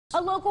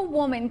A local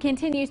woman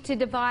continues to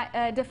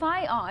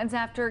defy odds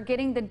after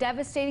getting the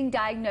devastating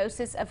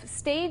diagnosis of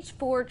stage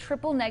 4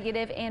 triple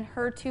negative and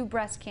HER2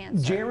 breast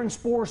cancer. Jaron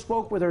Spohr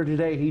spoke with her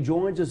today. He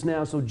joins us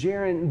now. So,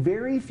 Jaron,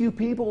 very few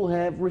people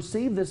have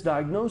received this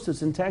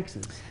diagnosis in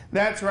Texas.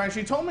 That's right.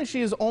 She told me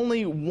she is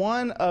only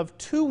one of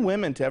 2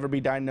 women to ever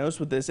be diagnosed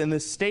with this in the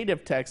state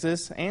of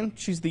Texas, and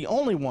she's the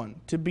only one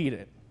to beat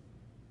it.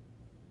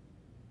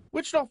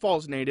 Wichita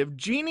Falls native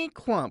Jeannie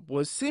Clump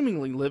was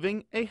seemingly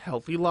living a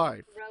healthy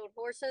life. Rode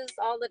horses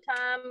all the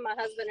time. My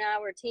husband and I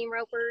were team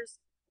ropers.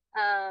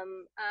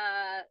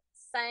 I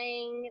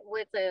sang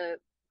with a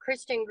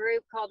Christian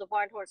group called the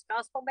White Horse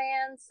Gospel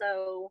Band,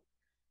 so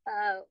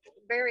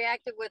very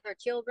active with our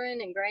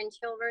children and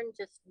grandchildren,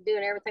 just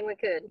doing everything we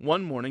could.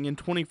 One morning in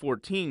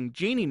 2014,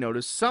 Jeannie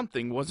noticed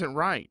something wasn't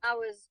right. I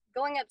was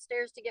going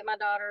upstairs to get my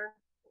daughter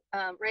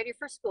ready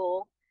for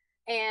school,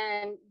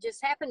 and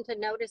just happened to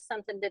notice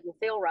something didn't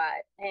feel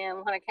right.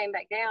 And when I came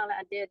back down,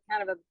 I did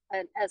kind of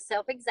a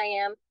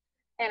self-exam,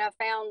 and I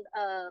found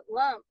a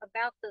lump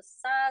about the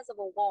size of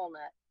a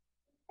walnut,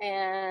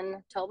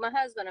 and told my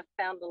husband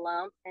I found a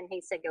lump, and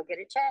he said, go get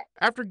it checked.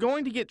 After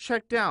going to get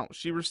checked out,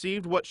 she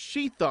received what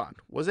she thought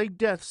was a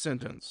death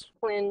sentence.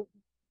 When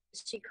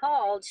she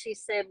called, she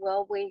said,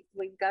 well,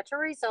 we've got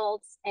your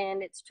results,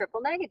 and it's triple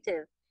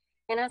negative.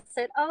 And I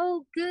said,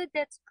 oh, good,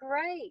 that's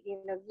great.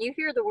 You know, you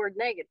hear the word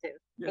negative,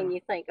 and you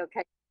think,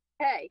 okay.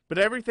 But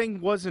everything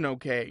wasn't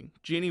okay.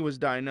 Jeannie was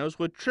diagnosed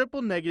with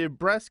triple negative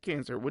breast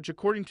cancer, which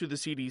according to the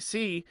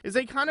CDC is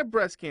a kind of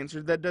breast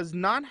cancer that does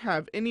not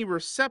have any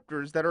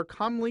receptors that are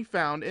commonly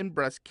found in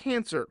breast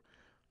cancer.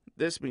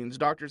 This means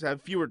doctors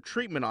have fewer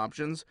treatment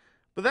options,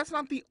 but that's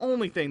not the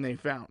only thing they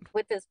found.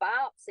 With this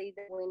biopsy,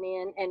 they went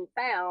in and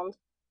found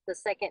the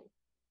second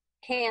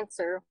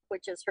cancer,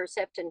 which is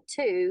Herceptin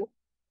 2,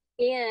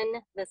 in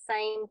the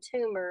same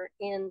tumor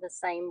in the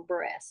same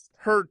breast.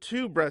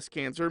 HER2 breast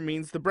cancer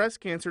means the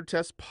breast cancer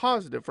tests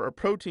positive for a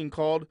protein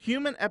called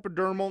human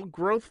epidermal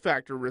growth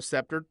factor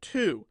receptor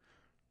 2.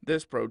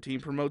 This protein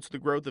promotes the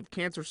growth of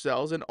cancer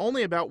cells, and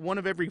only about 1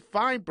 of every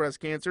 5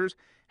 breast cancers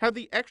have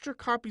the extra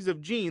copies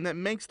of gene that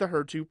makes the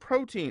HER2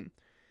 protein.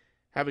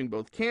 Having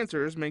both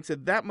cancers makes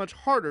it that much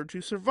harder to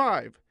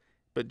survive.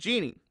 But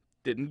Jeannie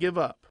didn't give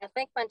up. I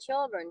think my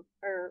children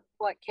are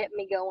what kept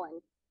me going.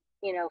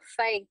 You know,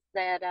 faith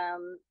that I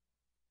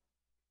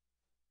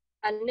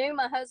knew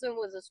my husband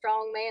was a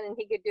strong man and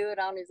he could do it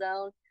on his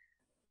own,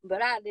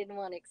 but I didn't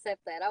want to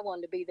accept that. I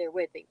wanted to be there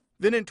with him.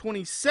 Then in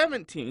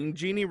 2017,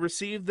 Jeannie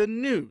received the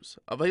news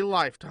of a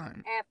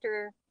lifetime.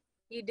 After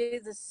you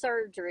do the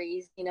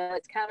surgeries, you know,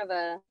 it's kind of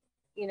a,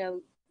 you know,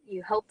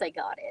 you hope they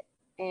got it.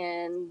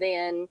 And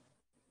then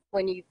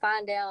when you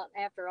find out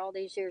after all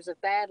these years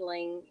of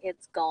battling,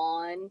 it's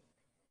gone,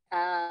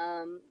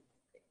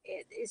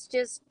 it's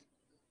just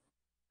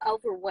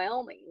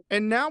overwhelming.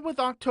 And now with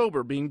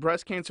October being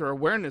Breast Cancer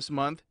Awareness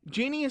Month,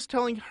 Jeannie is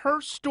telling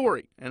her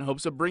story in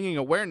hopes of bringing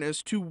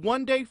awareness to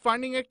one day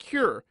finding a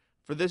cure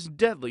for this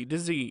deadly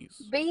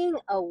disease. Being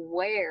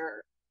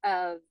aware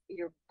of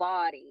your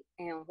body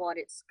and what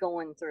it's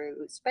going through,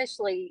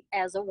 especially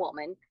as a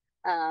woman,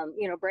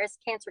 you know, breast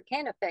cancer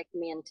can affect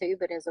men too,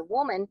 but as a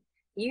woman,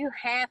 you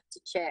have to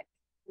check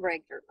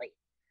regularly.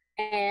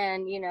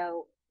 And, you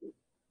know,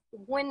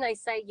 when they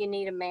say you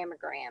need a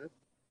mammogram,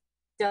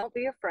 don't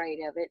be afraid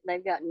of it.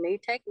 They've got new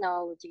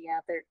technology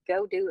out there.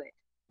 Go do it.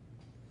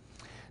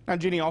 Now,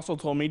 Jeannie also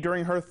told me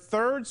during her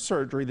 3rd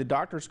surgery, the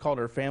doctors called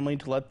her family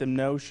to let them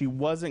know she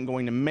wasn't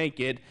going to make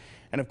it.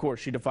 And of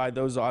course, she defied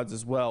those odds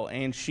as well.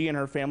 And she and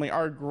her family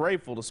are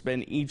grateful to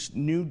spend each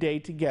new day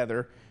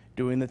together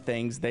doing the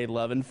things they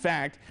love. In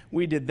fact,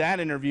 we did that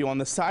interview on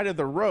the side of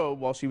the road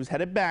while she was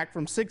headed back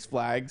from Six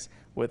Flags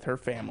with her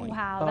family.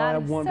 Wow,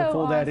 that is wonderful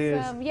so awesome. That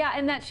is. Yeah,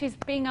 and that she's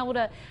being able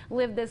to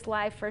live this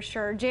life for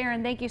sure.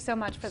 Jaron, thank you so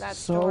much for that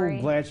story.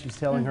 So glad she's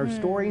telling her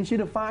story, and she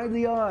defied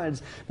the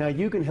odds. Now,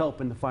 you can help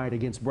in the fight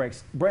against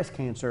breast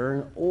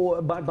cancer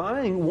or by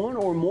buying one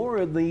or more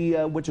of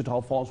the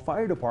Wichita Falls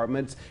Fire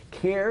Department's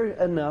Care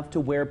Enough to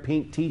Wear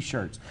pink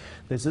T-shirts.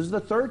 This is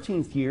the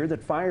 13th year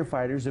that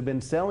firefighters have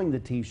been selling the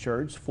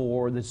T-shirts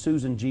for the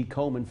Susan G.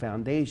 Komen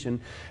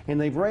Foundation,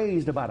 and they've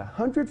raised about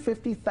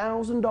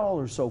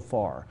 $150,000 so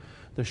far.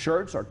 The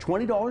shirts are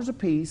 $20 a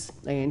piece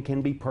and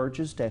can be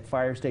purchased at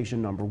Fire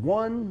Station number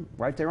 1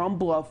 right there on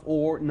Bluff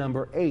or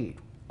number 8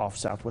 off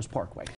Southwest Parkway.